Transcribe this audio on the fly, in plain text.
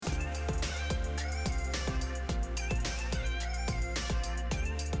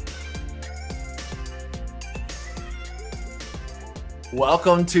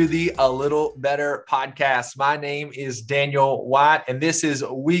Welcome to the A Little Better podcast. My name is Daniel White, and this is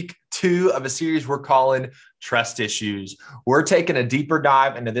week 2 of a series we're calling Trust Issues. We're taking a deeper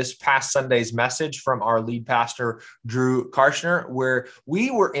dive into this past Sunday's message from our lead pastor, Drew Karshner, where we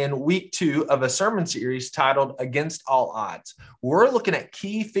were in week 2 of a sermon series titled Against All Odds. We're looking at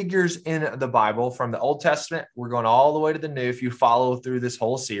key figures in the Bible from the Old Testament. We're going all the way to the New if you follow through this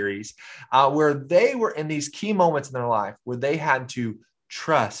whole series, where they were in these key moments in their life where they had to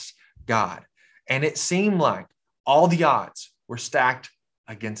trust God. And it seemed like all the odds were stacked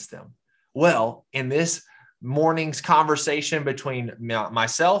against them. Well, in this morning's conversation between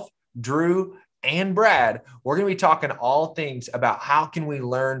myself, Drew, and Brad, we're going to be talking all things about how can we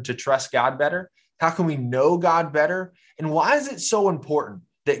learn to trust God better? How can we know God better? And why is it so important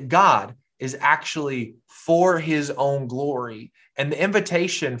that God is actually for his own glory? And the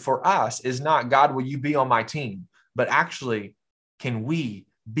invitation for us is not, God, will you be on my team? But actually, can we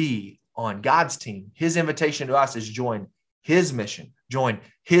be on God's team? His invitation to us is join his mission, join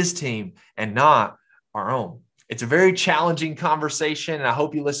his team, and not our own. It's a very challenging conversation, and I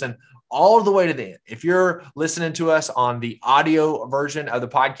hope you listen all the way to the end. If you're listening to us on the audio version of the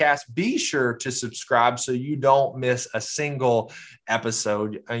podcast, be sure to subscribe so you don't miss a single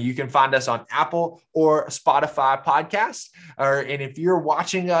episode. You can find us on Apple or Spotify podcasts. And if you're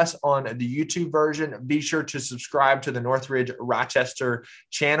watching us on the YouTube version, be sure to subscribe to the Northridge Rochester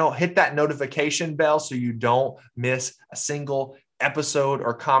channel. Hit that notification bell so you don't miss a single episode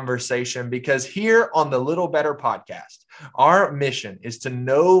or conversation, because here on the Little Better podcast, our mission is to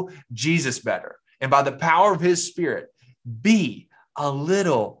know Jesus better, and by the power of his Spirit, be a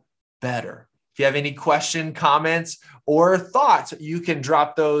little better. If you have any question, comments, or thoughts, you can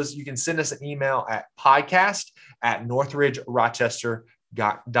drop those. You can send us an email at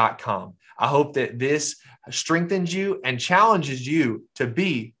podcast@northridgerochester.com. I hope that this strengthens you and challenges you to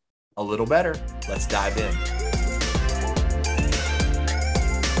be a little better. Let's dive in.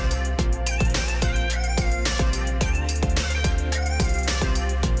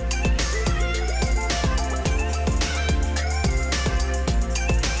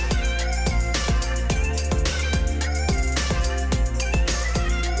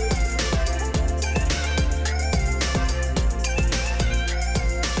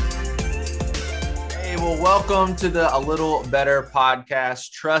 Welcome to the A Little Better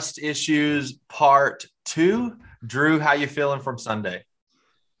podcast, Trust Issues Part 2. Drew, how you feeling from Sunday?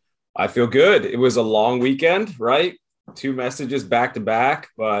 I feel good. It was a long weekend, right? 2 messages back to back,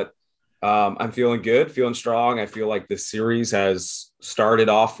 but I'm feeling good, feeling strong. I feel like this series has started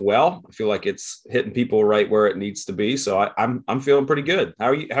off well. I feel like it's hitting people right where it needs to be. So I'm feeling pretty good. How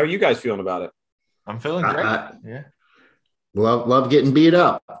are you guys feeling about it? I'm feeling great. Yeah. Love getting beat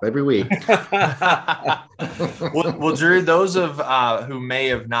up every week. well, Drew, those of who may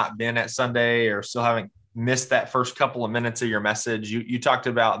have not been at Sunday or still haven't missed that first couple of minutes of your message, you talked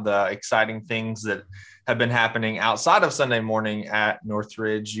about the exciting things that have been happening outside of Sunday morning at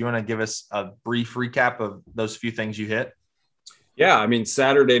Northridge. You want to give us a brief recap of those few things you hit? Yeah, I mean,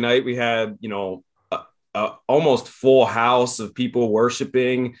 Saturday night we had, almost full house of people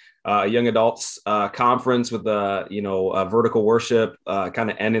worshiping, young adults conference with vertical worship, kind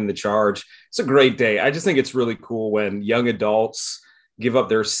of ending the charge. It's a great day. I just think it's really cool when young adults give up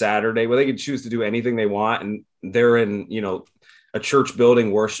their Saturday where they can choose to do anything they want, and they're in, a church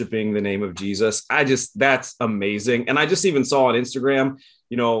building worshiping the name of Jesus. That's amazing. And I just even saw on Instagram,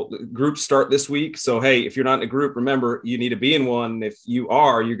 groups start this week. So, hey, if you're not in a group, remember, you need to be in one. If you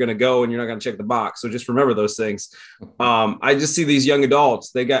are, you're going to go and you're not going to check the box. So just remember those things. I just see these young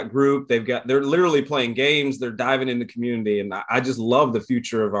adults, they got group, they're literally playing games. They're diving into community. And I just love the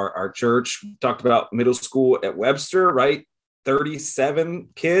future of our church. We talked about middle school at Webster, right? 37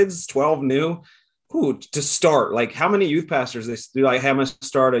 kids, 12 new. To start, like how many youth pastors they do, like how much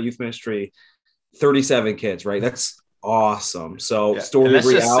start a youth ministry? 37 kids, right? That's awesome. So story of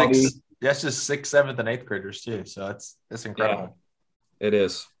reality. That's just 6th, 7th, and 8th graders too. So that's incredible. Yeah, it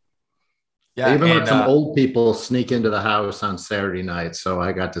is. Yeah. They even let some old people sneak into the house on Saturday night. So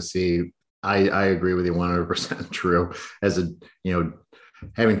I got to see, I agree with you 100% true. As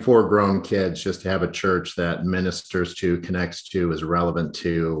having 4 grown kids, just to have a church that ministers to, connects to, is relevant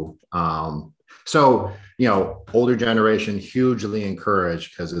to, so, older generation hugely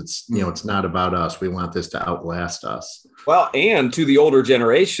encouraged, because it's, it's not about us. We want this to outlast us. Well, and to the older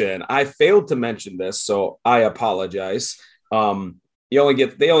generation, I failed to mention this, so I apologize. They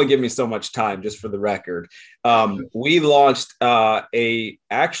only give me so much time, just for the record. We launched a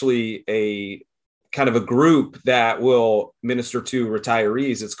kind of a group that will minister to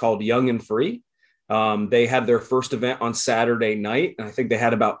retirees. It's called Young and Free. They had their first event on Saturday night, and I think they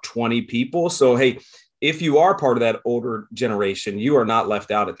had about 20 people. So, hey, if you are part of that older generation, you are not left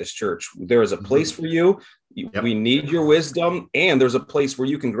out at this church. There is a place for you. Yep. We need your wisdom, and there's a place where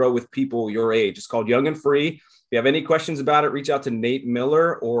you can grow with people your age. It's called Young and Free. If you have any questions about it, reach out to Nate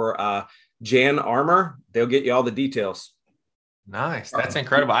Miller or Jan Armour. They'll get you all the details. Nice. That's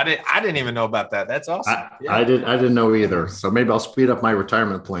incredible. I didn't even know about that. That's awesome. I didn't know either. So maybe I'll speed up my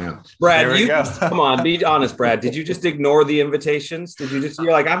retirement plan. Brad, come on, be honest, Brad. Did you just ignore the invitations?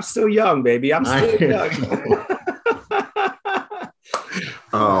 You're like, I'm still young, baby. I'm still young.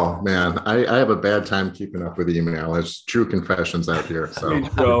 Oh man, I have a bad time keeping up with email. It's true confessions out here. So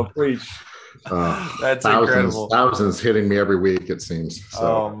preach, bro, preach. That's incredible. Thousands hitting me every week, it seems. So,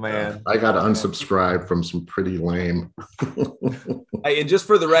 oh man, I got to unsubscribe from some pretty lame. And just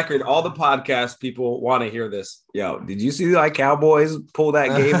for the record, all the podcast people want to hear this. Yo, did you see Cowboys pull that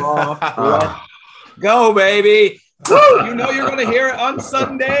game off? Go, baby! Woo! You know you're going to hear it on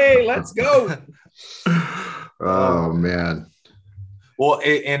Sunday. Let's go. Oh man. Well,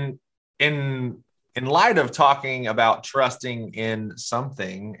 in light of talking about trusting in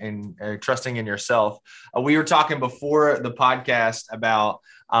something and trusting in yourself, we were talking before the podcast about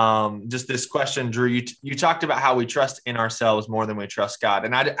just this question, Drew. You talked about how we trust in ourselves more than we trust God.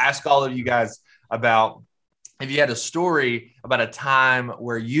 And I'd ask all of you guys about if you had a story about a time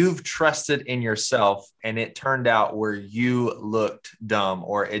where you've trusted in yourself and it turned out where you looked dumb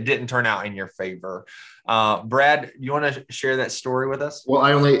or it didn't turn out in your favor. Brad, you want to share that story with us? Well,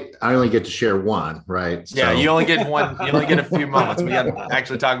 I only get to share one, right? Yeah, so. You only get one. You only get a few moments. We got to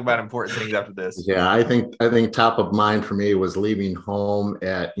actually talk about important things after this. Yeah, I think top of mind for me was leaving home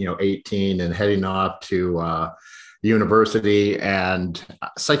at 18 and heading off to university and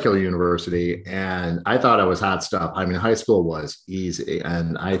secular university. And I thought I was hot stuff. I mean, high school was easy.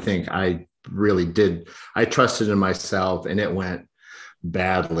 And I think I really did. I trusted in myself and it went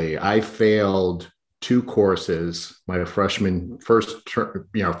badly. I failed 2 courses my freshman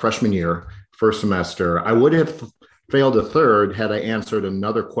year, first semester. I would have failed a third had I answered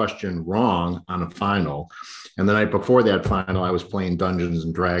another question wrong on a final. And the night before that final, I was playing Dungeons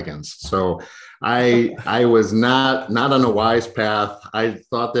and Dragons. So I was not on a wise path. I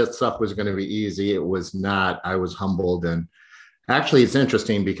thought that stuff was going to be easy. It was not. I was humbled. And actually, it's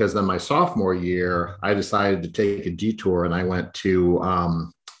interesting because then my sophomore year, I decided to take a detour and I went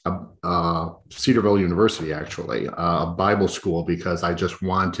to Cedarville University, actually, a Bible school, because I just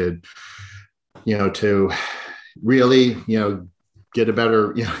wanted, to really, get a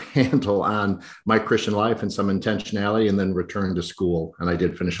better handle on my Christian life and some intentionality, and then return to school. And I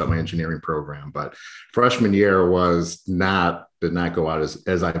did finish up my engineering program, but freshman year did not go out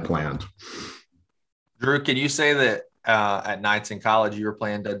as I planned. Drew, can you say that at nights in college you were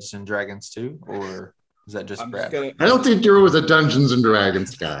playing Dungeons and Dragons too, or is that just Brad? I don't think Drew was a Dungeons and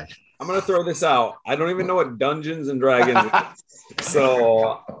Dragons guy. I'm going to throw this out. I don't even know what Dungeons and Dragons is.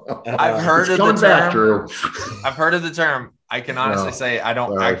 So I've heard of the term. I've heard of the term. I can honestly say I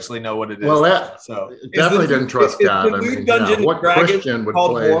don't actually know what it is. Well, definitely didn't trust God. What Christian would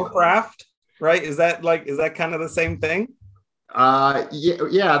called play Warcraft, right? Is that kind of the same thing?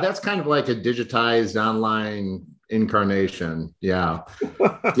 Yeah, that's kind of like a digitized online incarnation. Yeah.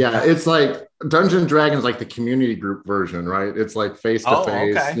 Yeah, it's like Dungeons and Dragons, like the community group version, right? It's like face to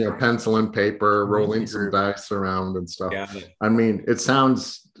face, pencil and paper, rolling some dice around and stuff. Yeah. I mean, that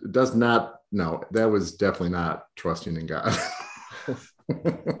was definitely not trusting in God.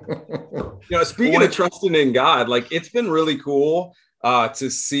 Speaking of trusting in God, it's been really cool to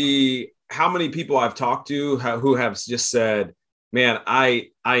see how many people I've talked to who have just said, man,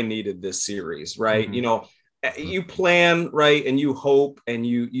 I needed this series, right? Mm-hmm. You plan, right? And you hope and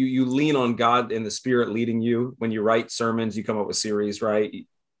you lean on God and the Spirit leading you. When you write sermons, you come up with series, right?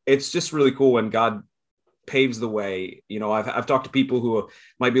 It's just really cool when God paves the way. I've talked to people who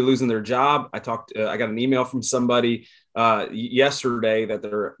might be losing their job. I got an email from somebody yesterday that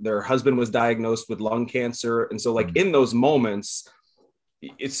their husband was diagnosed with lung cancer. And so in those moments,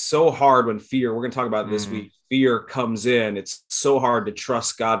 it's so hard when fear, we're going to talk about this week, fear comes in. It's so hard to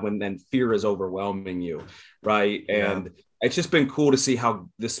trust God when then fear is overwhelming you. Right. Yeah. And it's just been cool to see how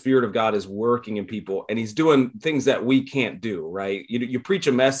the Spirit of God is working in people, and he's doing things that we can't do. Right. You preach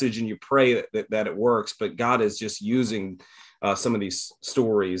a message and you pray that it works, but God is just using some of these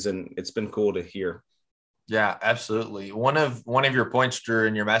stories, and it's been cool to hear. Yeah, absolutely. One of your points, Drew,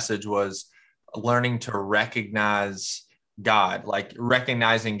 in your message was learning to recognize God,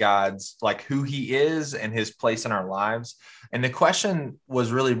 recognizing God's who he is and his place in our lives. And the question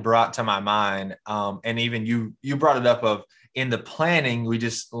was really brought to my mind. And even you brought it up of, in the planning, we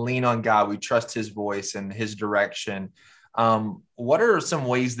just lean on God. We trust his voice and his direction. What are some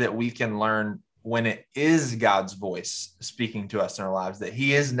ways that we can learn when it is God's voice speaking to us in our lives, that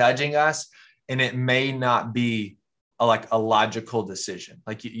he is nudging us and it may not be a logical decision?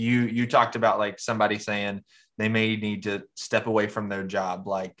 Like you talked about, like somebody saying they may need to step away from their job.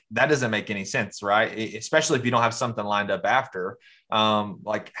 Like that doesn't make any sense, right? Especially if you don't have something lined up after.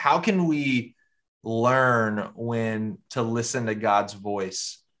 Like how can we learn when to listen to God's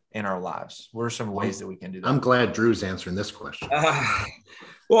voice in our lives? What are some ways that we can do that? I'm glad Drew's answering this question.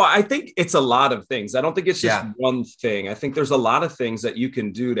 Well, I think it's a lot of things. I don't think it's just one thing. I think there's a lot of things that you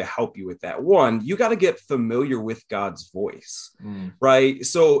can do to help you with that. One, you got to get familiar with God's voice, right?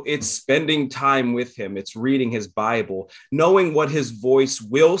 So it's spending time with him. It's reading his Bible, knowing what his voice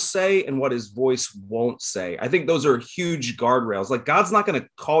will say and what his voice won't say. I think those are huge guardrails. Like God's not going to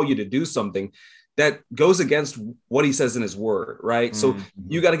call you to do something that goes against what he says in his word, right? So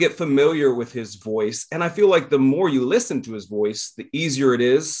you got to get familiar with his voice. And I feel like the more you listen to his voice, the easier it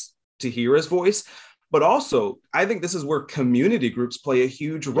is to hear his voice. But also, I think this is where community groups play a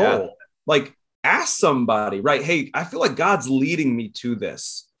huge role. Yeah. Like ask somebody, right? Hey, I feel like God's leading me to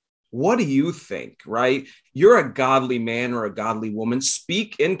this. What do you think, right? You're a godly man or a godly woman.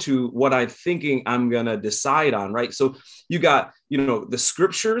 Speak into what I'm thinking I'm going to decide on, right? So you got, the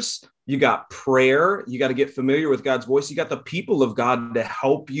scriptures, you got prayer, you got to get familiar with God's voice. You got the people of God to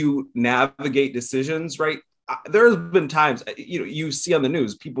help you navigate decisions, right? There's been times, you see on the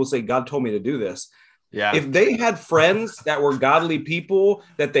news, people say, God told me to do this. Yeah. If they had friends that were godly people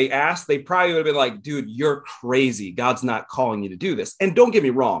that they asked, they probably would have been like, dude, you're crazy. God's not calling you to do this. And don't get me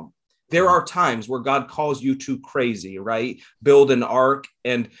wrong. There are times where God calls you to crazy, right? Build an ark.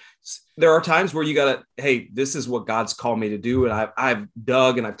 And there are times where you got to, hey, this is what God's called me to do. And I've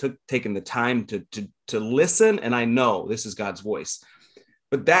dug and I've taken the time to listen. And I know this is God's voice.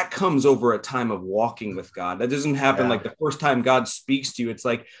 But that comes over a time of walking with God. That doesn't happen like the first time God speaks to you. It's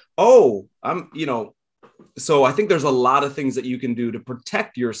like, oh, so I think there's a lot of things that you can do to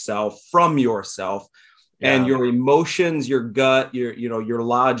protect yourself from yourself. And your emotions, your gut, your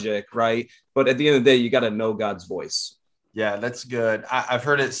logic, right? But at the end of the day, you got to know God's voice. Yeah, that's good. I've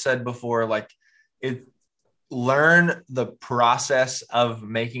heard it said before, like learn the process of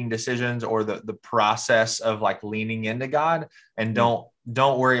making decisions, or the process of like leaning into God, and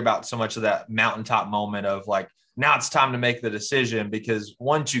don't worry about so much of that mountaintop moment of like, now it's time to make the decision. Because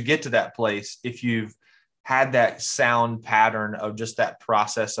once you get to that place, if you've had that sound pattern of just that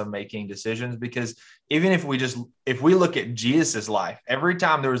process of making decisions, because even if we look at Jesus's life, every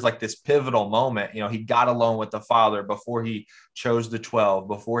time there was like this pivotal moment, he got alone with the Father before he chose the 12,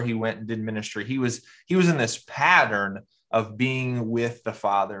 before he went and did ministry, he was in this pattern of being with the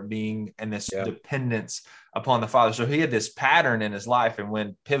Father, being in this dependence upon the Father. So he had this pattern in his life. And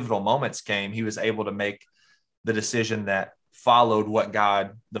when pivotal moments came, he was able to make the decision that followed what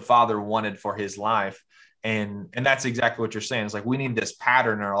God, the Father, wanted for his life. And that's exactly what you're saying. It's like, we need this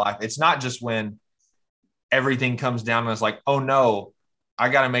pattern in our life. It's not just when everything comes down and it's like, oh no, I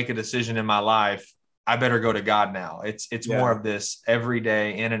got to make a decision in my life. I better go to God now. It's more of this every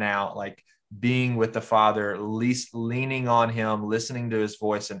day, in and out, like being with the Father, at least leaning on him, listening to his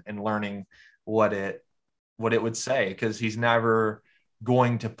voice, and learning what it would say, because he's never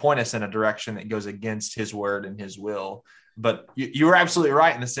going to point us in a direction that goes against his word and his will. But you're absolutely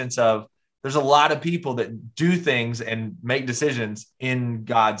right in the sense of, there's a lot of people that do things and make decisions in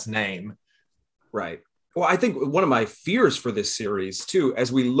God's name. Right. Well, I think one of my fears for this series too,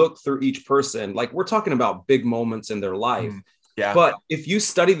 as we look through each person, like we're talking about big moments in their life. Yeah. But if you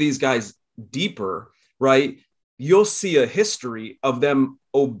study these guys deeper, right, you'll see a history of them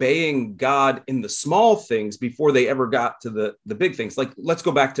obeying God in the small things before they ever got to the big things. Like, let's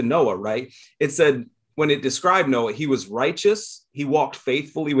go back to Noah, right? It said, when it described Noah, he was righteous. He walked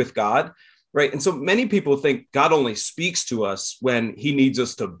faithfully with God. Right. And so many people think God only speaks to us when he needs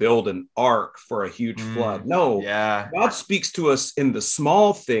us to build an ark for a huge flood. No, God speaks to us in the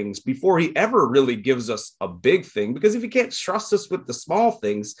small things before he ever really gives us a big thing. Because if he can't trust us with the small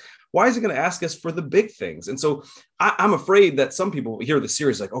things, why is he going to ask us for the big things? And so I'm afraid that some people hear the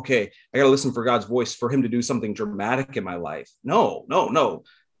series like, okay, I got to listen for God's voice for him to do something dramatic in my life. No.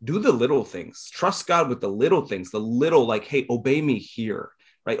 Do the little things. Trust God with the little things, the little, like, hey, obey me here.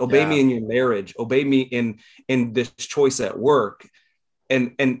 Right. Obey me in your marriage, obey me in this choice at work.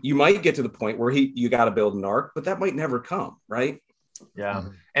 And you might get to the point where you got to build an ark, but that might never come. Right. Yeah.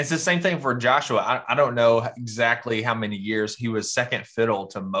 And it's the same thing for Joshua. I don't know exactly how many years he was second fiddle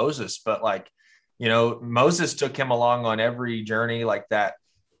to Moses, but like, Moses took him along on every journey like that.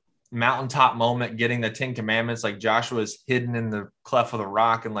 mountaintop moment, getting the 10 commandments, like Joshua's hidden in the cleft of the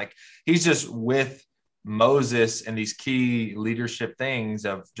rock. And like, he's just with Moses and these key leadership things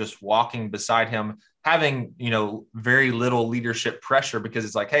of just walking beside him, having, very little leadership pressure because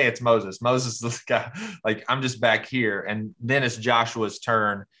it's like, hey, it's Moses. Moses is the guy, like, I'm just back here. And then it's Joshua's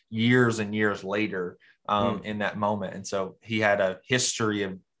turn years and years later in that moment. And so he had a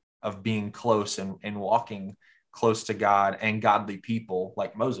history of being close and walking close to God and godly people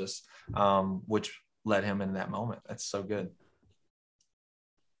like Moses, which led him in that moment. That's so good.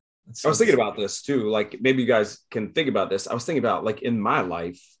 I was thinking about this too. Like, maybe you guys can think about this. I was thinking about, like, in my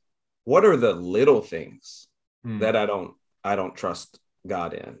life, what are the little things that I don't trust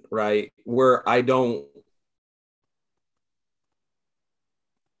God in, right? Where I don't.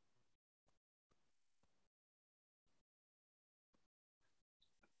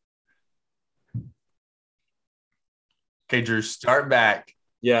 Okay, Drew, start back.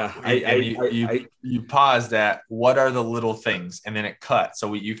 Yeah, you paused at what are the little things, and then it cut,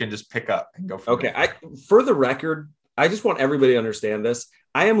 so you can just pick up and go. Okay, for the record, I just want everybody to understand this.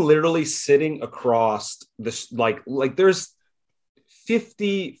 I am literally sitting across this, like there's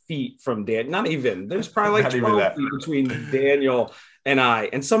 50 feet from Dan. Not even. There's probably like 12 feet between Daniel and I,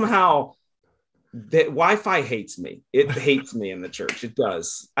 and somehow that Wi-Fi hates me. It hates me in the church. It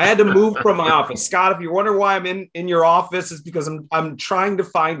does. I had to move from my office. Scott, if you wonder why I'm in your office, it's because I'm trying to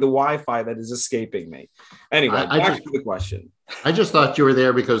find the Wi-Fi that is escaping me. Anyway, back to the question. I just thought you were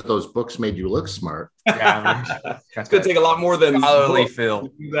there because those books made you look smart. Yeah, it's going to take a lot more than scholarly Phil to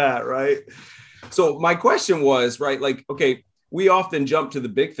do that, right? So my question was, right, like, okay, we often jump to the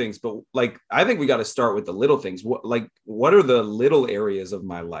big things, but like, I think we got to start with the little things. What are the little areas of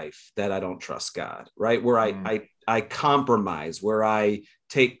my life that I don't trust God, right? Where I compromise, where I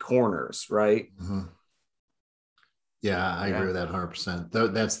take corners, right? Mm-hmm. Yeah, I agree with that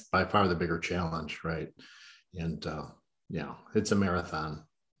 100%. That's by far the bigger challenge, right? And it's a marathon.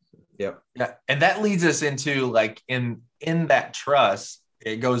 Yep. Yeah, and that leads us into, like, in that trust,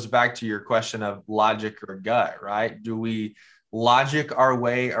 it goes back to your question of logic or gut, right? Do we logic our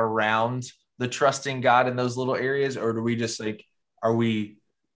way around the trusting God in those little areas, or do we just, like, are we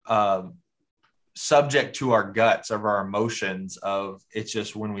subject to our guts of our emotions of it's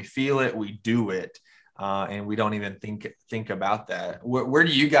just when we feel it, we do it, and we don't even think about that? Where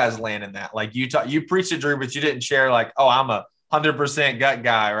do you guys land in that? Like, you preached it, Drew, but you didn't share, like, oh, I'm a 100% gut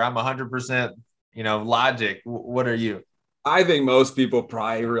guy, or I'm 100% logic. What are you? I think most people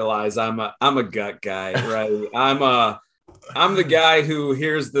probably realize I'm a gut guy, right? I'm the guy who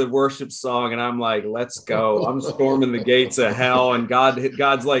hears the worship song and I'm like, let's go. I'm storming the gates of hell, and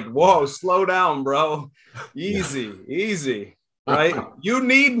God's like, whoa, slow down, bro. Easy, right? You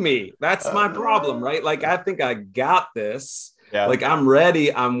need me. That's my problem, right? Like, I think I got this. Yeah. Like, I'm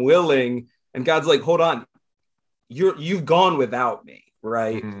ready, I'm willing, and God's like, hold on, you've gone without me,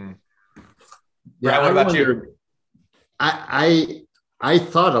 right? Mm-hmm. Yeah. What about you? I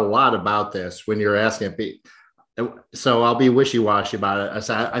thought a lot about this when you're asking me. So I'll be wishy-washy about it.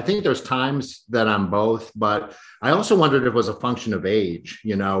 I think there's times that I'm both, but I also wondered if it was a function of age,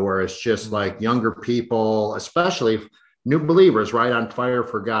 where it's just like younger people, especially new believers, right, on fire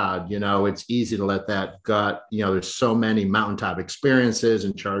for God. It's easy to let that gut, there's so many mountaintop experiences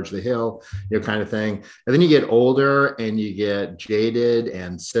and charge the hill, kind of thing. And then you get older and you get jaded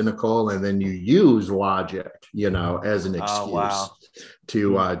and cynical, and then you use logic, as an excuse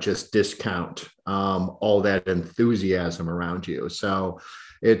to just discount all that enthusiasm around you. So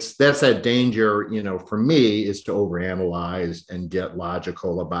that's that danger, for me, is to overanalyze and get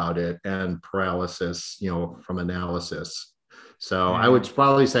logical about it, and paralysis, from analysis. So I would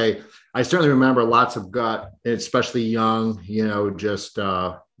probably say, I certainly remember lots of gut, especially young, just,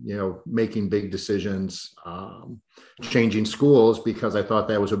 making big decisions, changing schools because I thought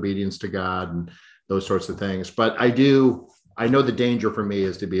that was obedience to God and those sorts of things. But I know the danger for me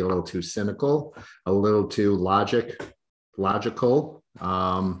is to be a little too cynical, a little too logical,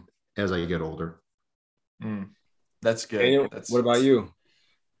 as I get older. That's good. Daniel, what about you?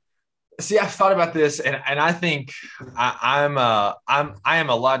 See, I've thought about this, and I think I am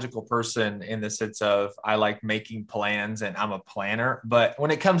a logical person in the sense of I like making plans and I'm a planner. But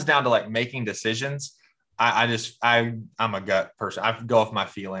when it comes down to, like, making decisions, I'm a gut person. I go off my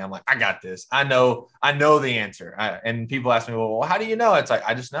feeling. I'm like, I got this. I know the answer. And people ask me, well, how do you know? It's like,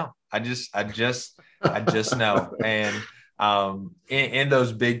 I just know. I just know. And in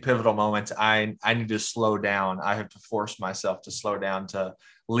those big pivotal moments, I need to slow down. I have to force myself to slow down, to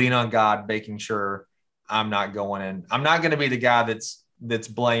lean on God, making sure I'm not going in. I'm not going to be the guy that's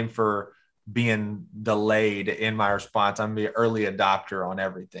blamed for being delayed in my response. I'm the early adopter on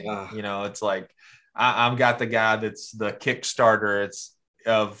everything. It's like I'm got the guy that's the Kickstarter. It's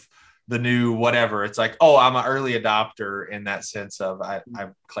of the new whatever. It's like, oh, I'm an early adopter in that sense of I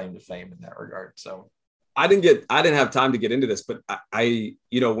claim to fame in that regard. So I didn't have time to get into this, but I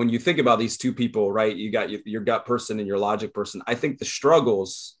when you think about these two people, right, you got your gut person and your logic person. I think the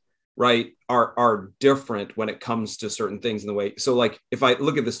struggles, right, are different when it comes to certain things in the way. So like, if I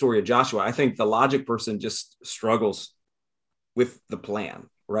look at the story of Joshua, I think the logic person just struggles with the plan,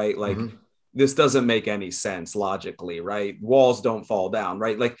 right? Like, this doesn't make any sense logically, right? Walls don't fall down,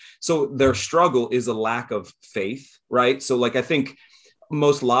 right? Like, so their struggle is a lack of faith, right? So like, I think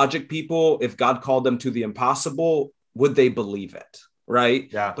most logic people, if God called them to the impossible, would they believe it? Right.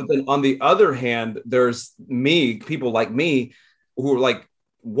 Yeah. But then on the other hand, there's people like me who are like,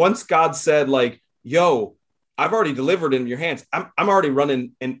 once God said like, yo, I've already delivered in your hands, I'm already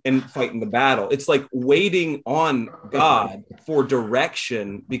running and fighting the battle. It's like waiting on God for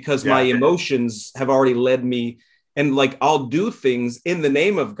direction because my emotions have already led me. And like, I'll do things in the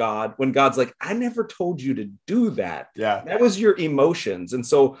name of God when God's like, I never told you to do that. Yeah. That was your emotions. And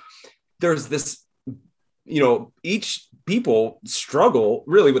so there's this, each people struggle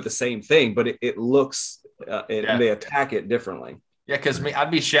really with the same thing, but it looks, and they attack it differently. Yeah, because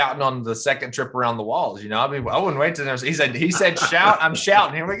I'd be shouting on the second trip around the walls. I wouldn't wait till he said shout. I'm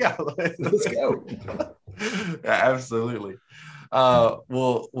shouting. Here we go. Let's go. Yeah, absolutely.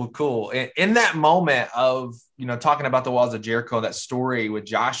 Well, cool. In that moment of talking about the walls of Jericho, that story with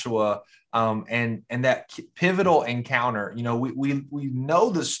Joshua, and that pivotal encounter. We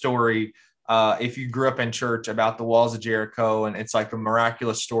know the story. If you grew up in church about the walls of Jericho, and it's like a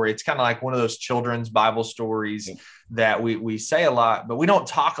miraculous story. It's kind of like one of those children's Bible stories that we say a lot, but we don't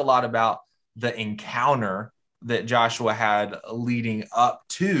talk a lot about the encounter that Joshua had leading up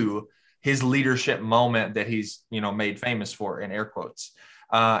to his leadership moment that he's, made famous for, in air quotes.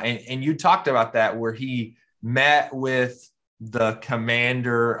 And you talked about that, where he met with the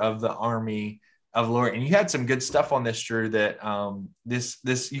commander of the army of the Lord. And you had some good stuff on this, Drew, that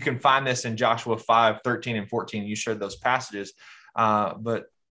this you can find this in Joshua 5:13 and 14. You shared those passages. But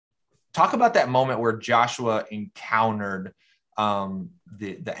talk about that moment where Joshua encountered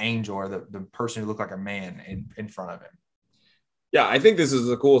the angel, or the person who looked like a man in front of him. Yeah, I think this is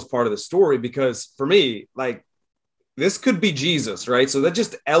the coolest part of the story, because for me, like, this could be Jesus, right? So that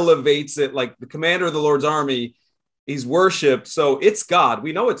just elevates it. Like, the commander of the Lord's army, he's worshiped. So it's God.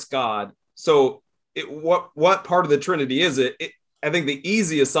 We know it's God. So what part of the Trinity is it? I think the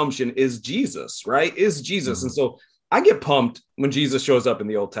easy assumption is Jesus, right? Is Jesus. Mm-hmm. And so I get pumped when Jesus shows up in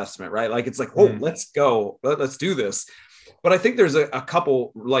the Old Testament, right? Like, it's like, oh, let's go. Let's do this. But I think there's a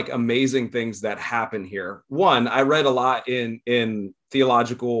couple like amazing things that happen here. One, I read a lot in the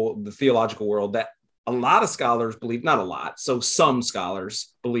theological world that a lot of scholars believe, not a lot, so some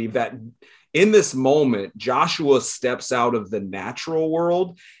scholars believe that in this moment, Joshua steps out of the natural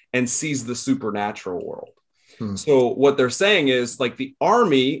world and sees the supernatural world. So what they're saying is, like, the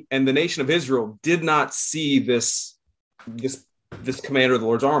army and the nation of Israel did not see this commander of the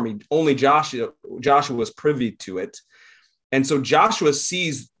Lord's army. Only Joshua was privy to it. And so Joshua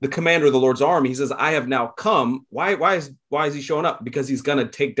sees the commander of the Lord's army. He says, I have now come. Why is he showing up? Because he's going to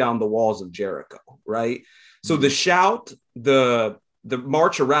take down the walls of Jericho, right? So the shout, the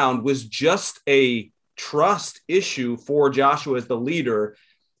march around was just a trust issue for Joshua as the leader.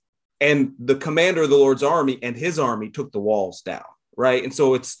 And the commander of the Lord's army and his army took the walls down, right? And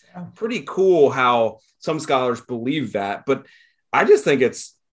so it's pretty cool how some scholars believe that. But I just think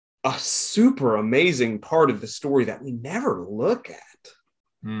it's a super amazing part of the story that we never look at.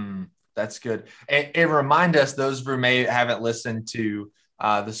 That's good. And remind us, those who may haven't listened to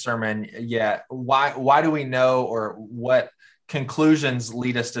the sermon yet, why do we know, or what conclusions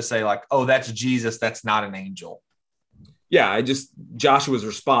lead us to say, like, oh, that's Jesus, that's not an angel? Yeah, Joshua's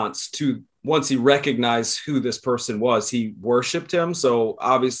response to, once he recognized who this person was, he worshiped him. So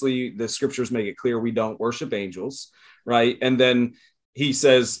obviously the scriptures make it clear we don't worship angels, right? And then he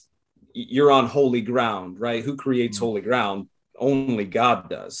says, you're on holy ground, right? Who creates holy ground? Only God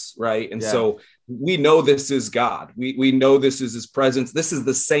does, right? And so we know this is God. We know this is his presence. This is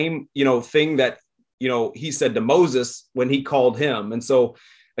the same, thing that, he said to Moses when he called him. And so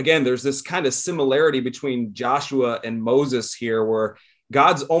again, there's this kind of similarity between Joshua and Moses here, where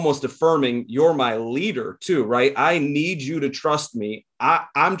God's almost affirming, you're my leader too, right? I need you to trust me.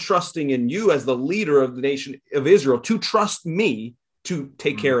 I'm trusting in you as the leader of the nation of Israel to trust me to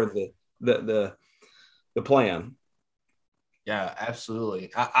take care of the plan. Yeah,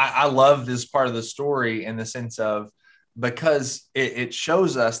 absolutely. I love this part of the story in the sense of because it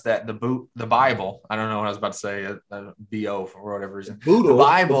shows us that the Bible, I don't know what I was about to say, B-O for whatever reason. Boodle. The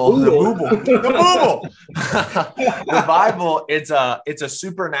Bible, the booble. The Bible, it's a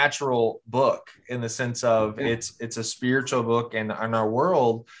supernatural book in the sense of it's a spiritual book, and in our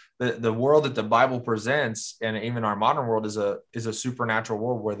world, the world that the Bible presents, and even our modern world, is a supernatural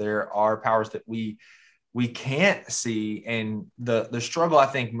world where there are powers that we can't see. And the struggle I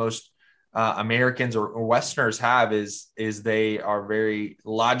think most Americans or Westerners have is they are very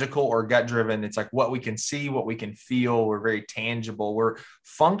logical or gut driven. It's like what we can see, what we can feel. We're very tangible. We're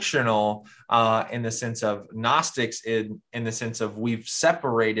functional in the sense of Gnostics in the sense of we've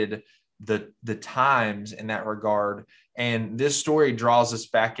separated the times in that regard. And this story draws us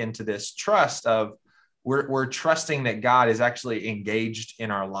back into this trust of we're trusting that God is actually engaged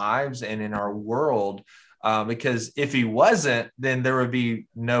in our lives and in our world. Because if he wasn't, then there would be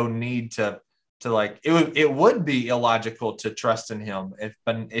no need to like, it would be illogical to trust in him.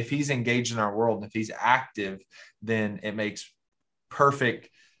 But if he's engaged in our world, and if he's active, then it makes perfect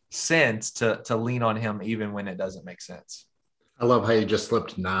sense to lean on him, even when it doesn't make sense. I love how you just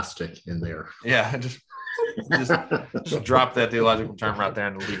slipped Gnostic in there. Yeah. Just drop that theological term right there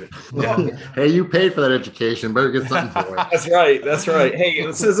and leave it. Yeah. Hey, you paid for that education. Better get something for it. That's right. Hey,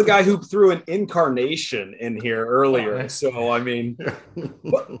 this is a guy who threw an incarnation in here earlier. So, I mean,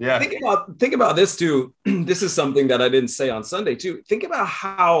 yeah. Think about this too. This is something that I didn't say on Sunday too. Think about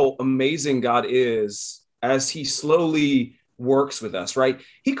how amazing God is as he slowly works with us, right?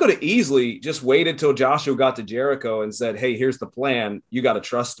 He could have easily just waited till Joshua got to Jericho and said, hey, here's the plan. You got to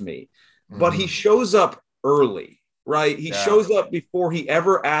trust me. But he shows up early, right? He shows up before he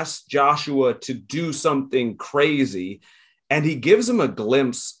ever asks Joshua to do something crazy, and he gives him a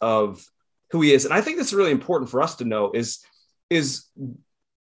glimpse of who he is. And I think that's really important for us to know is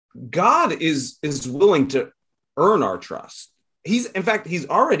God is willing to earn our trust. He's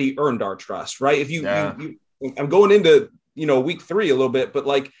already earned our trust, right? If you I'm going into, week 3 a little bit, but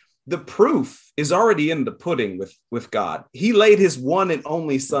like the proof is already in the pudding with God. He laid his one and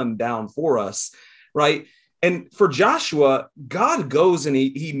only son down for us, right? And for Joshua, God goes and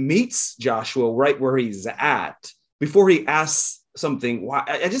he meets Joshua right where he's at before he asks something. Why?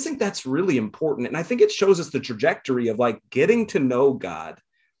 I just think that's really important. And I think it shows us the trajectory of like getting to know God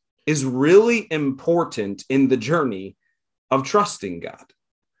is really important in the journey of trusting God.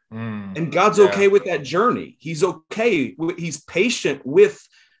 And God's okay with that journey. He's okay. He's patient with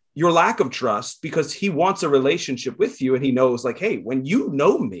your lack of trust because he wants a relationship with you. And he knows like, hey, when you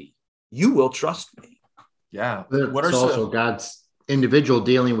know me, you will trust me. Yeah. It's also God's individual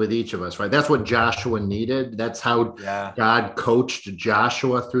dealing with each of us, right? That's what Joshua needed. That's how God coached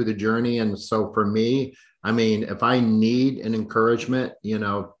Joshua through the journey. And so for me, I mean, if I need an encouragement,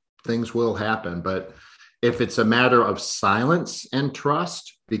 things will happen. But if it's a matter of silence and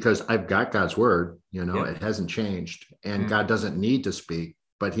trust, because I've got God's word, it hasn't changed, and God doesn't need to speak,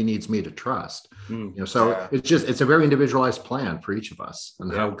 but he needs me to trust. It's a very individualized plan for each of us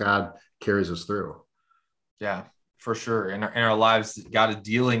and how God carries us through. Yeah, for sure. In our lives, God is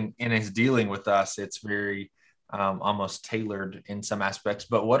dealing with us. It's very almost tailored in some aspects.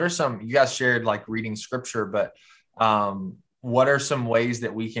 But what are you guys shared like reading scripture, but what are some ways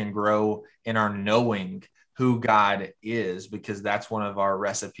that we can grow in our knowing who God is? Because that's one of our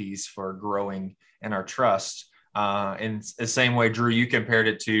recipes for growing in our trust. In the same way, Drew, you compared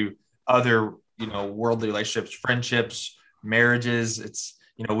it to other, worldly relationships, friendships, marriages. It's,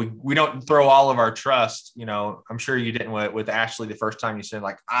 we don't throw all of our trust. I'm sure you didn't with Ashley the first time you said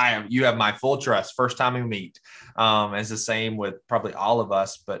like, you have my full trust first time we meet. It's the same with probably all of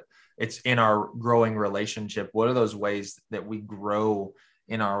us, but it's in our growing relationship. What are those ways that we grow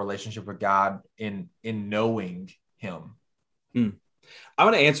in our relationship with God in knowing him? I'm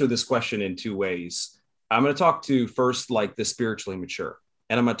going to answer this question in 2 ways. I'm going to talk to first, like the spiritually mature,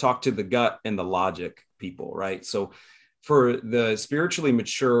 and I'm going to talk to the gut and the logic people, right? So for the spiritually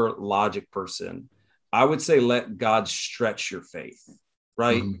mature logic person, I would say, let God stretch your faith,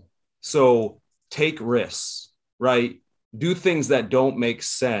 right? So take risks, right? Do things that don't make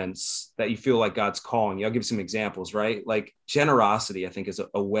sense that you feel like God's calling you. I'll give you some examples, right? Like generosity, I think, is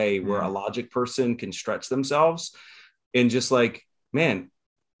a way where a logic person can stretch themselves and just like, man,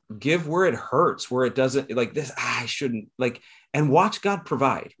 give where it hurts, where it doesn't like this. I shouldn't like, and watch God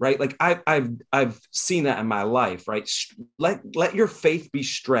provide, right? Like I've seen that in my life, right? Let your faith be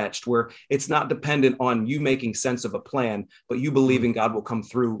stretched where it's not dependent on you making sense of a plan, but you believing God will come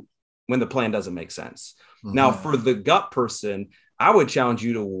through when the plan doesn't make sense. Now, for the gut person, I would challenge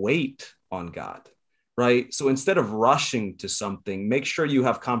you to wait on God, right? So instead of rushing to something, make sure you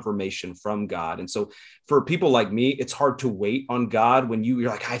have confirmation from God. And so for people like me, it's hard to wait on God when you're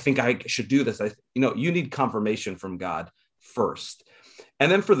like, I think I should do this. You need confirmation from God first.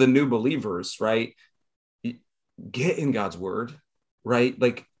 And then for the new believers, right? Get in God's word, right?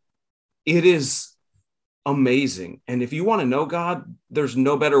 Like, it is amazing. And if you want to know God, there's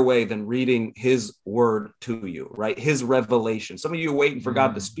no better way than reading his word to you, right? His revelation. Some of you are waiting for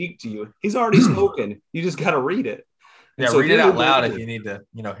God to speak to you. He's already spoken. You just got to read it. And so read it out loud if you need to,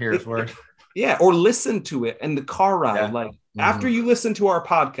 hear his word. Yeah. Or listen to it in the car ride. Like after you listen to our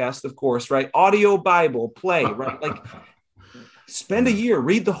podcast, of course, right? Audio Bible play, right? Like spend a year,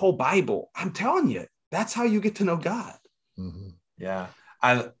 read the whole Bible. I'm telling you, that's how you get to know God. Yeah.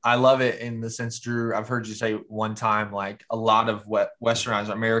 I love it in the sense, Drew, I've heard you say one time, like a lot of what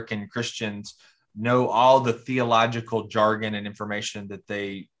Westernized American Christians know all the theological jargon and information that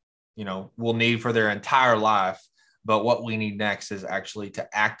they, will need for their entire life. But what we need next is actually to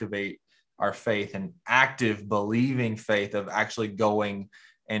activate our faith, and active believing faith of actually going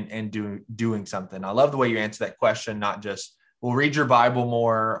and doing something. I love the way you answer that question, not just, well, read your Bible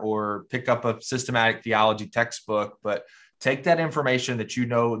more or pick up a systematic theology textbook, but take that information that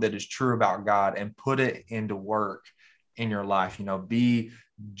that is true about God and put it into work in your life. Be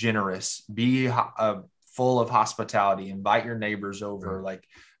generous, be full of hospitality, invite your neighbors over,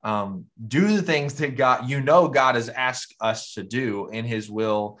 do the things that God has asked us to do in his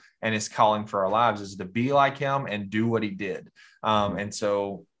will and his calling for our lives is to be like him and do what he did. And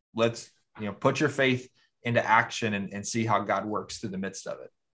so let's, put your faith into action and see how God works through the midst of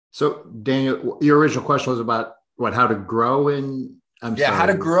it. So Daniel, your original question was about how to grow in, how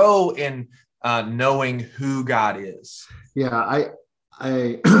to grow in knowing who God is. Yeah.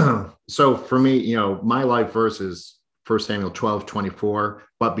 So for me, my life verse is 1 Samuel 12:24,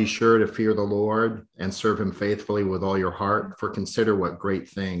 but be sure to fear the Lord and serve him faithfully with all your heart, for consider what great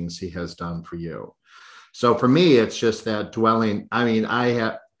things he has done for you. So for me, it's just that dwelling. I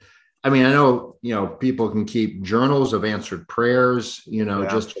know, people can keep journals of answered prayers,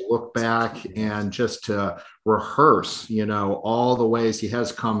 just to look back and just to rehearse, all the ways he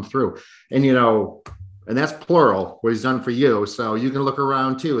has come through. And that's plural, what he's done for you. So you can look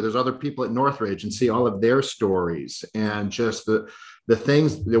around too. There's other people at Northridge and see all of their stories and just the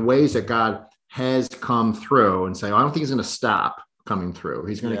things, the ways that God has come through, and say, I don't think he's going to stop coming through.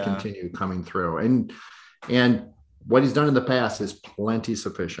 He's going to continue coming through. And what he's done in the past is plenty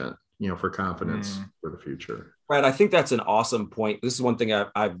sufficient, for confidence for the future. Right. I think that's an awesome point. This is one thing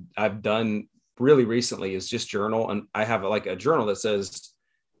I've done really recently is just journal. And I have a journal that says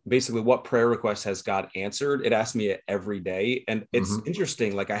basically what prayer request has God answered. It asks me it every day. And it's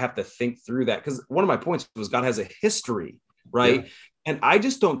interesting. I have to think through that, because one of my points was God has a history, right? Yeah. And I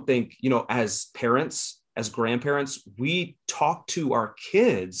just don't think, as parents, as grandparents, we talk to our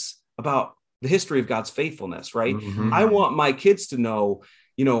kids about the history of God's faithfulness, right? I want my kids to know,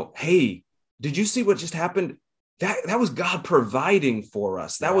 hey, did you see what just happened? That was God providing for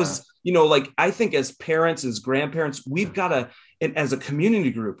us. That was, I think as parents, as grandparents, we've got to, and as a community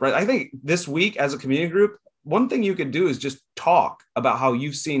group, right? I think this week as a community group, one thing you could do is just talk about how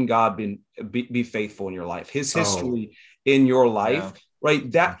you've seen God be faithful in your life, his history in your life,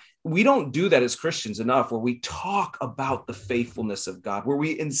 right? That we don't do that as Christians enough, where we talk about the faithfulness of God, where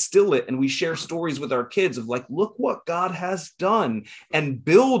we instill it and we share stories with our kids of look what God has done, and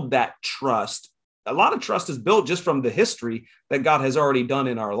build that trust. A lot of trust is built just from the history that God has already done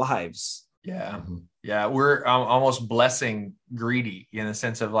in our lives. Yeah. Yeah. We're almost blessing greedy in the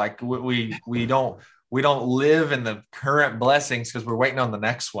sense of we don't live in the current blessings because we're waiting on the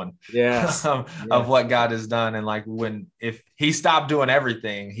next one. Of what God has done. And if he stopped doing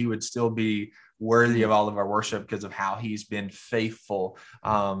everything, he would still be worthy of all of our worship because of how he's been faithful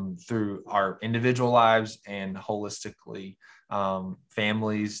through our individual lives and holistically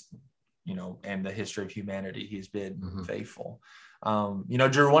families, and the history of humanity. He's been faithful.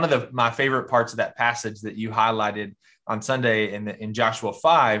 Drew, one of my favorite parts of that passage that you highlighted on Sunday in Joshua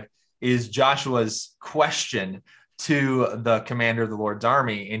 5 is Joshua's question to the commander of the Lord's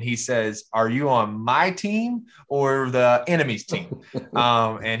army. And he says, are you on my team or the enemy's team?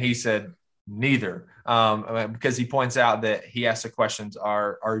 And he said, neither, because he points out that he asked the questions,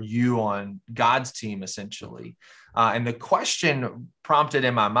 are you on God's team, essentially? And the question prompted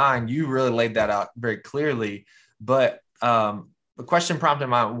in my mind, you really laid that out very clearly, but the question prompted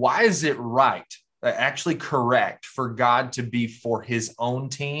in my mind, why is it right, actually correct, for God to be for his own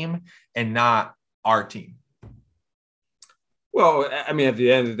team and not our team? Well, at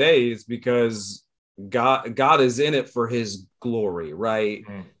the end of the day, it's because God is in it for his glory, right?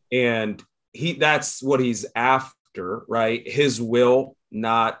 And that's what he's after, right? His will,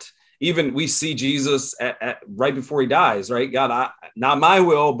 not even, we see Jesus right before he dies, right? God, not my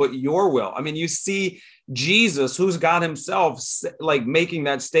will, but your will. I mean, you see Jesus, who's God himself, like making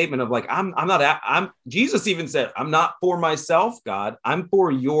that statement of like, Jesus even said, I'm not for myself, God, I'm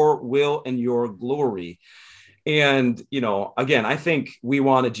for your will and your glory. And, again, I think we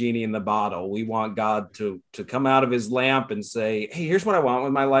want a genie in the bottle. We want God to come out of his lamp and say, hey, here's what I want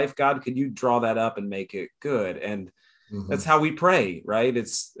with my life. God, could you draw that up and make it good? And that's how we pray, right?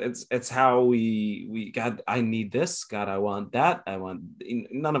 It's how we God, I need this. God, I want that.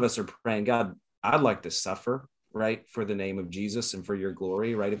 None of us are praying, God, I'd like to suffer, right, for the name of Jesus and for your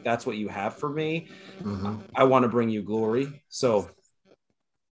glory, right? If that's what you have for me, I want to bring you glory. So,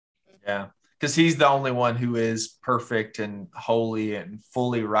 yeah, because he's the only one who is perfect and holy and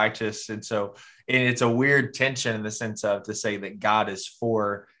fully righteous. And so, and it's a weird tension in the sense of to say that God is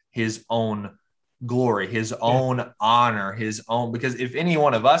for his own glory, his own honor, his own, because if any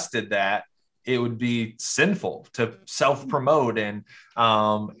one of us did that, it would be sinful to self-promote and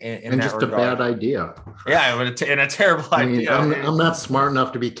just regard. A bad idea. Yeah, and a terrible idea. I'm not smart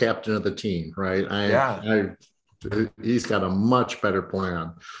enough to be captain of the team, right? He's got a much better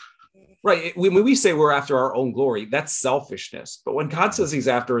plan. Right. When we say we're after our own glory, that's selfishness. But when God says he's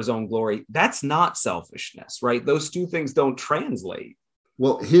after his own glory, that's not selfishness, right? Those two things don't translate.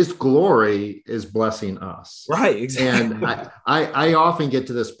 Well, his glory is blessing us. Right, exactly. And I often get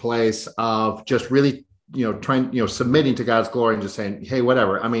to this place of just really, trying, submitting to God's glory and just saying, hey,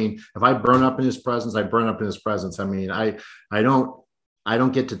 whatever. I mean, if I burn up in his presence, I burn up in his presence. I mean, I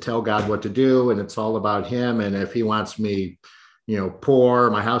don't get to tell God what to do, and it's all about him. And if he wants me, poor,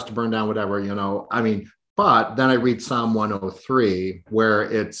 my house to burn down, whatever, but then I read Psalm 103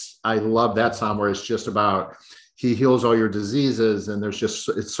 where I love that Psalm where it's just about, he heals all your diseases. And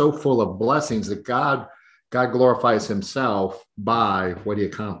it's so full of blessings that God glorifies himself by what he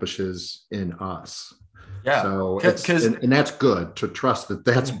accomplishes in us. Yeah. So and that's good to trust that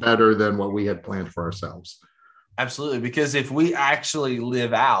that's better than what we had planned for ourselves. Absolutely. Because if we actually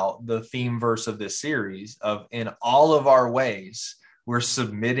live out the theme verse of this series of in all of our ways, we're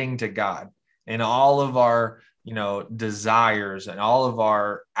submitting to God in all of our, desires and all of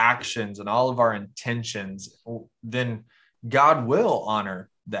our actions and all of our intentions, then God will honor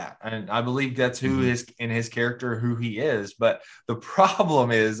that. And I believe that's who is in his character, who he is. But the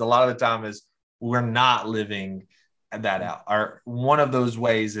problem is a lot of the time is we're not living that out. One of those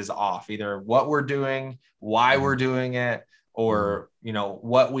ways is off, either what we're doing, why we're doing it, or,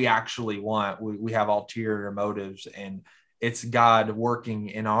 what we actually want. We have ulterior motives, and it's God working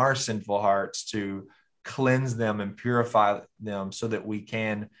in our sinful hearts to cleanse them and purify them so that we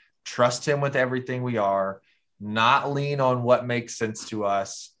can trust him with everything we are, not lean on what makes sense to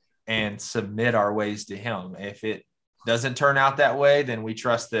us, and submit our ways to him. If it doesn't turn out that way, then we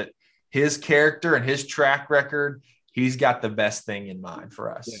trust that his character and his track record, he's got the best thing in mind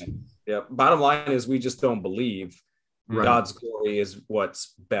for us. Yeah. Bottom line is we just don't believe God's glory is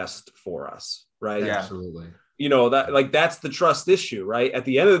what's best for us. Right. Yeah. Absolutely. That's the trust issue, right? At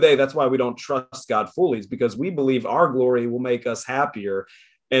the end of the day, that's why we don't trust God fully, is because we believe our glory will make us happier.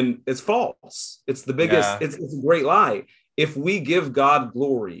 And it's false. It's the biggest, it's a great lie. If we give God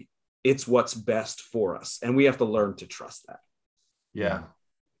glory, it's what's best for us. And we have to learn to trust that. Yeah.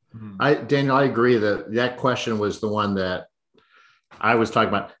 Daniel, I agree that question was the one that I was talking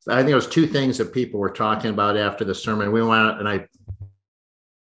about. I think it was two things that people were talking about after the sermon. We went out, and I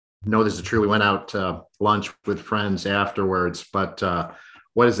know this is true. We went out to lunch with friends afterwards, but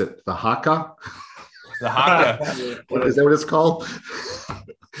what is it? The haka? The haka. Is that what it's called?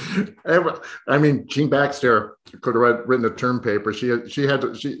 I mean, Jean Baxter could have written a term paper. She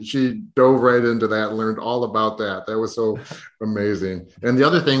dove right into that and learned all about that. That was so amazing. And the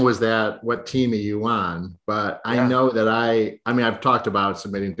other thing was that what team are you on? But I know that I've talked about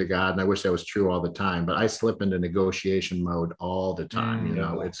submitting to God, and I wish that was true all the time, but I slip into negotiation mode all the time.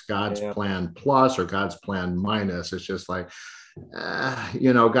 It's God's plan plus or God's plan minus. It's just like,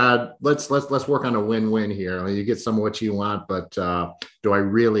 God, let's work on a win-win here. You get some of what you want, but do I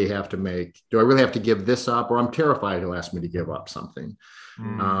really have to give this up? Or I'm terrified he'll ask me to give up something.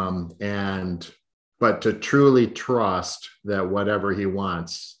 But to truly trust that whatever he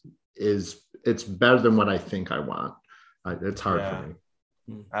wants it's better than what I think I want. It's hard for me.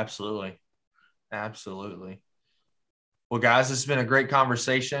 Absolutely. Well, guys, this has been a great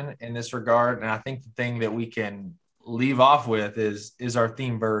conversation in this regard. And I think the thing that we can leave off with is our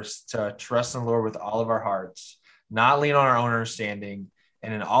theme verse, to trust in the Lord with all of our hearts, not lean on our own understanding,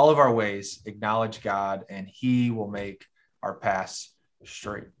 and in all of our ways acknowledge God, and he will make our paths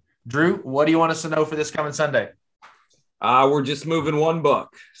straight. Drew, what do you want us to know for this coming Sunday? We're just moving one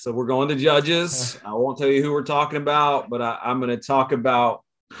book. So we're going to Judges. I won't tell you who we're talking about, but I'm going to talk about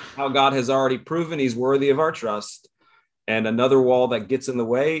how God has already proven he's worthy of our trust. And another wall that gets in the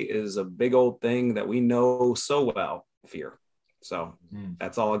way is a big old thing that we know so well, fear. So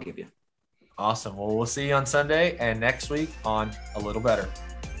that's all I'll give you. Awesome. Well, we'll see you on Sunday and next week on A Little Better.